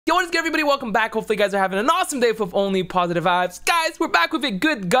Yo, what is good, everybody? Welcome back. Hopefully you guys are having an awesome day full of only positive vibes. Guys, we're back with a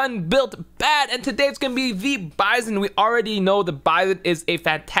good gun built bad, and today it's going to be the Bizon. We already know the Bizon is a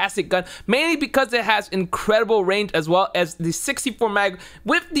fantastic gun, mainly because it has incredible range as well as the 64 mag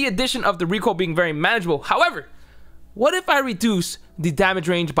with the addition of the recoil being very manageable. However, what if I reduce the damage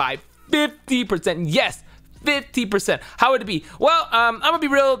range by 50%? Yes, 50%. How would it be? Well, I'm going to be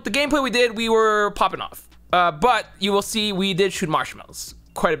real. The gameplay we did, we were popping off. But you will see we did shoot marshmallows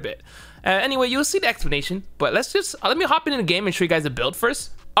quite a bit. Anyway, you'll see the explanation, but let me hop in the game and show you guys the build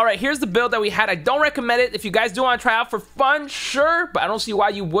first. All right, here's the build that we had. I don't recommend it. If you guys do want to try out for fun, sure, but I don't see why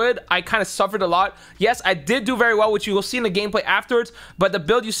you would. I kind of suffered a lot. Yes, I did do very well, which you will see in the gameplay afterwards, but the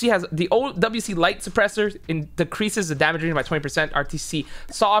build you see has the old WC light suppressor and decreases the damage range by 20%, RTC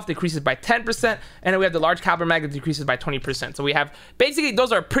soft decreases by 10%, and then we have the large caliber mag that decreases by 20%. So we have, basically,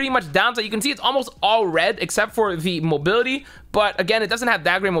 those are pretty much down. So you can see it's almost all red except for the mobility, but again, it doesn't have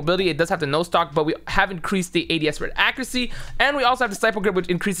that great mobility. It does have the no stock, but we have increased the ADS spread accuracy, and we also have the sniper grip, which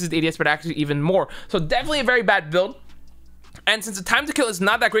increases the ADS spread accuracy even more. So definitely a very bad build. And since the time to kill is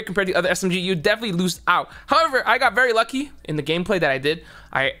not that great compared to the other SMG, you definitely lose out. However, I got very lucky in the gameplay that I did.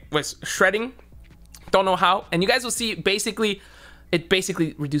 I was shredding, don't know how, and you guys will see basically, it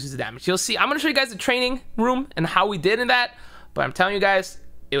basically reduces the damage. You'll see, I'm gonna show you guys the training room and how we did in that, but I'm telling you guys,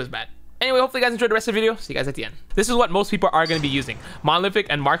 it was bad. Anyway, hopefully you guys enjoyed the rest of the video. See you guys at the end. This is what most people are going to be using. Monolithic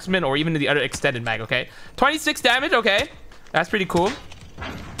and Marksman, or even the other extended mag, okay? 26 damage, okay. That's pretty cool.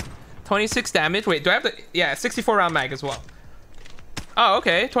 26 damage. Wait, do I have the... Yeah, 64 round mag as well. Oh,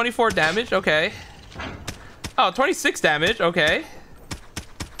 okay. 24 damage, okay. Oh, 26 damage, okay.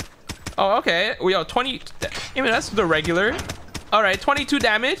 Oh, okay. We have 20... I mean, that's the regular. All right, 22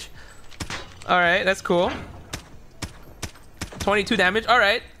 damage. All right, that's cool. 22 damage, all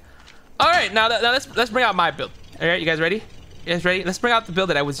right. All right, now let's bring out my build. All right, you guys ready? You guys ready? Let's bring out the build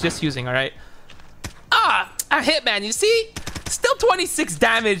that I was just using. All right. I'm Hitman. You see, still 26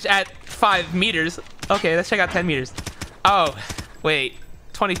 damage at 5 meters. Okay, let's check out 10 meters. Oh, wait,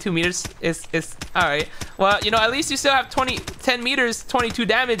 22 meters is all right. Well, you know, at least you still have 10 meters, 22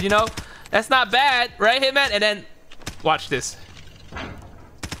 damage. You know, that's not bad, right, Hitman? And then watch this.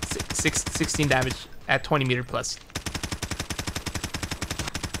 16 damage at 20 meter plus.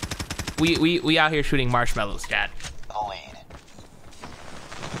 We out here shooting marshmallows, chat.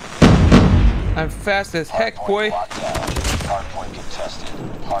 I'm fast as heck, boy.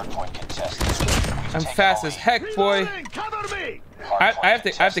 I'm fast as heck, boy. I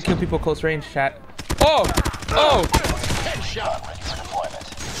have to kill people close range, chat. Oh! Oh!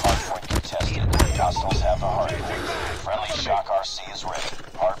 Hostiles have the hardpoint. Friendly shock RC is ready.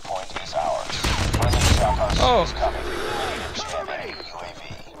 Hardpoint is ours. Friendly shock RC is coming.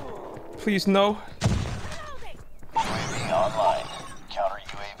 Please, no. UAV online. Counter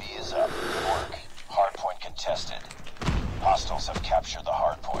UAV is up. Good work. Hardpoint contested. Hostiles have captured the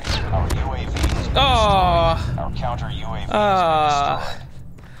hardpoint. Our UAV is destroyed. Our counter UAV is destroyed.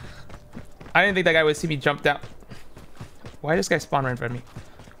 I didn't think that guy would see me jump down. Why did this guy spawn right in front of me?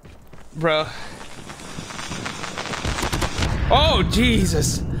 Bro. Oh,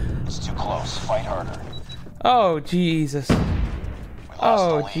 Jesus. It's too close. Fight harder. Oh, Jesus.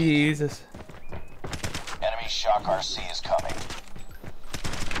 Oh, Jesus. Enemy shock RC is coming.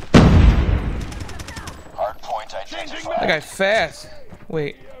 Hardpoint identified. That guy fast.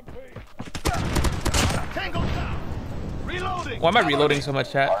 Wait. Why am I reloading so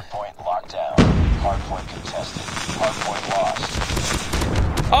much, chat? Hardpoint locked down. Hardpoint contested. Hardpoint lost.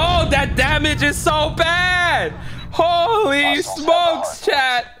 Oh, that damage is so bad! Holy smokes,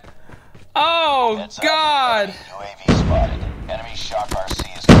 chat! Oh, God! UAV spotted. Enemy shock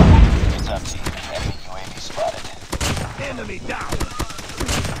RC is coming. It's up to you. Enemy UAV spotted. Enemy down.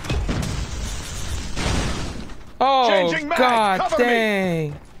 Oh, God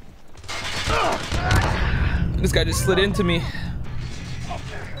dang. This guy just slid into me.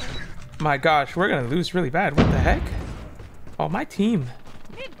 My gosh, we're gonna lose really bad. What the heck? Oh, my team.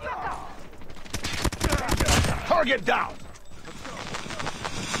 Target down.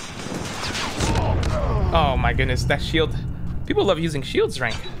 Oh my goodness, that shield. People love using shields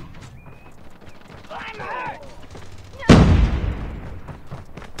rank.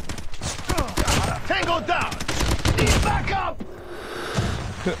 Tango down. Back up.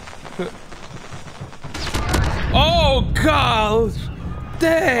 Oh gosh.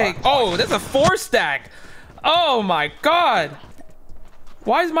 Dang. Oh, that's a 4-stack. Oh my God.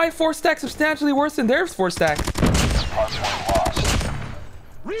 Why is my 4-stack substantially worse than their 4-stack?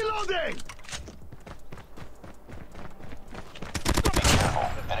 Reloading.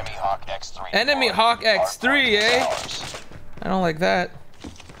 Enemy Hawk X3, eh? I don't like that.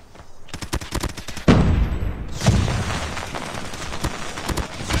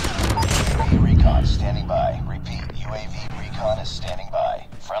 standing by. Repeat, UAV recon is standing by.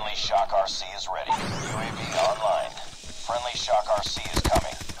 Friendly Shock RC is ready. UAV online. Friendly Shock RC is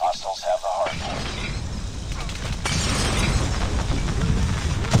coming. Hostiles have the hard point.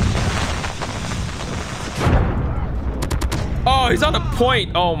 Oh, he's on a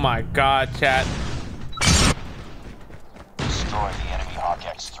point. Oh my god, chat. Destroy the enemy Hawk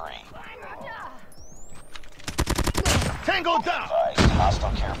X3. Tango down!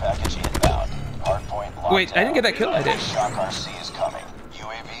 Hostile care package inbound. Hardpoint locked. Wait, I didn't get that kill. I did. Shock RC is coming.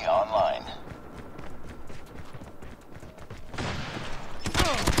 UAV online.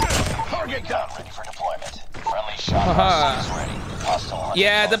 Target down! Ready for deployment. Friendly Shock RC is ready. Hostile.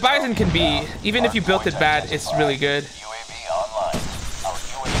 Yeah, the Bizon can be, even if you built it bad, it's really good. UAV online. Our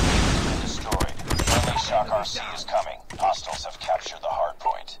UAV has been destroyed. Friendly Shock RC is coming. Hostiles have captured the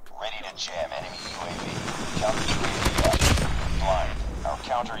hardpoint. Ready to jam enemy UAV. Counter UAV up. Blind. Our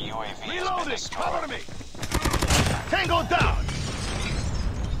counter UAV has been destroyed. Cover me! Tango down!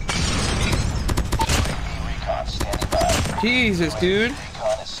 UAV recon standing by. Jesus, dude.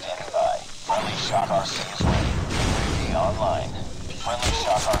 Recon is standing by. Friendly Shock RC is ready. UAV online. Friendly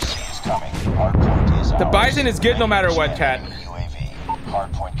Shock RC is coming. Hardpoint is The ours. Bizon is good no matter what, chat. UAV.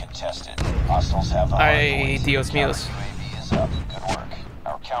 Hardpoint contested. Hostiles have the Ay, hardpoint. Dios míos. UAV is up. Good work.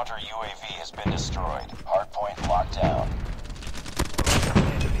 Our counter UAV has been destroyed. Hardpoint locked down.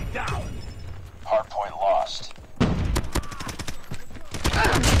 Enemy down! Hardpoint lost.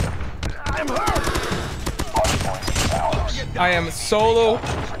 I'm hurt! Hardpoint is ours. I am solo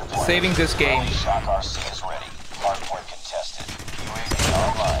saving this game. Shock RC is ready. Hardpoint contested. UAV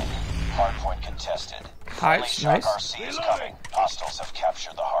online. Hardpoint contested. Friendly Shock Nice. RC is coming. Hostiles have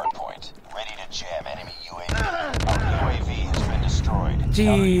captured the hardpoint. Ready to jam enemy UAV. Our UAV has been destroyed.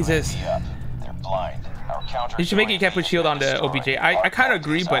 Jesus. Counter UAV up. They're blind. Our counter You should make it can't put shield on the OBJ. I kind of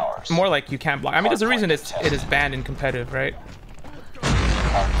agree, but more like you can't block. I mean, there's a reason it is banned in competitive, right?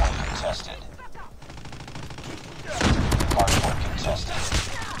 Hardpoint contested. Hardpoint contested.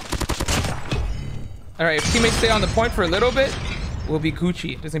 All right, if teammates stay on the point for a little bit, we'll be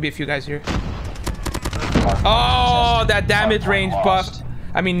Gucci. There's gonna be a few guys here. Oh, that damage range buff.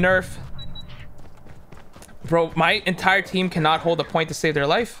 I mean, nerf. Bro, my entire team cannot hold a point to save their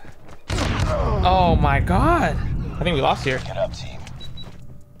life. Oh my god. I think we lost here. Get up, team.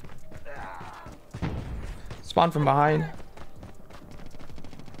 Spawn from behind.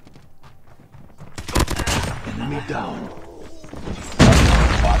 Enemy down.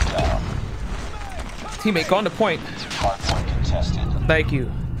 Locked down. Teammate, go on the point. Hardpoint contested. Thank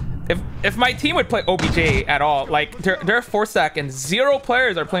you. If my team would play OBJ at all, like they're 4-stack and 0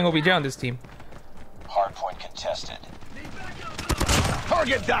 players are playing OBJ on this team. Hardpoint contested.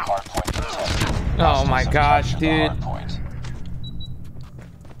 Target down! Hardpoint contested. Oh my gosh, dude.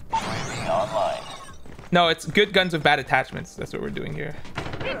 UAV online. No, it's good guns with bad attachments. That's what we're doing here.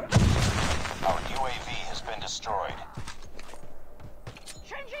 Our UAV has been destroyed.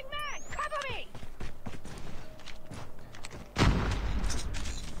 Changing mag, cover me!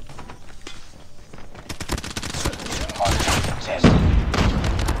 Hardpoint contested.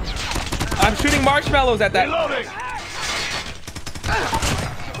 I'm shooting marshmallows at that. Reloading!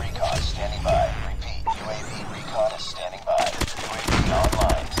 UAV recon standing by. Repeat, UAV recon is standing by. UAV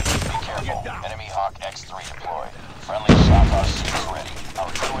online. Be careful. Enemy Hawk X3 deployed. Friendly Shock RC is ready. Our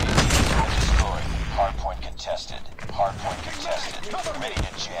UAV has been destroyed. Hardpoint contested. Hardpoint contested. Ready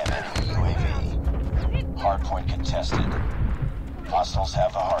to jam enemy UAV. Hardpoint contested. Hostiles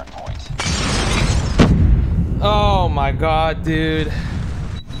have the hardpoint. Oh my god, dude.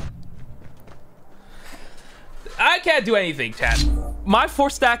 I can't do anything, chat. My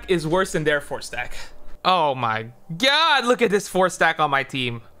 4-stack is worse than their 4-stack. Oh my god, look at this 4-stack on my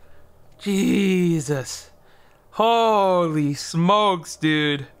team. Jesus. Holy smokes,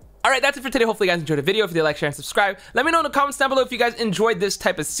 dude. All right, that's it for today. Hopefully you guys enjoyed the video. If you did, like, share, and subscribe. Let me know in the comments down below if you guys enjoyed this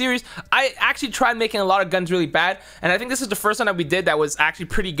type of series. I actually tried making a lot of guns really bad, and I think this is the first one that we did that was actually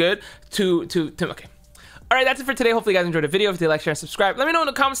pretty good okay. All right, that's it for today. Hopefully you guys enjoyed the video. If you did, like, share, and subscribe. Let me know in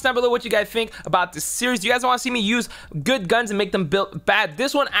the comments down below what you guys think about this series. Do you guys want to see me use good guns and make them build bad?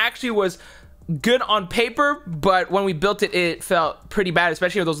 This one actually was good on paper, but when we built it, it felt pretty bad,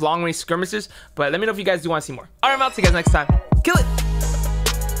 especially with those long-range skirmishes. But let me know if you guys do want to see more. All right, I'm out. See you guys next time. Kill it.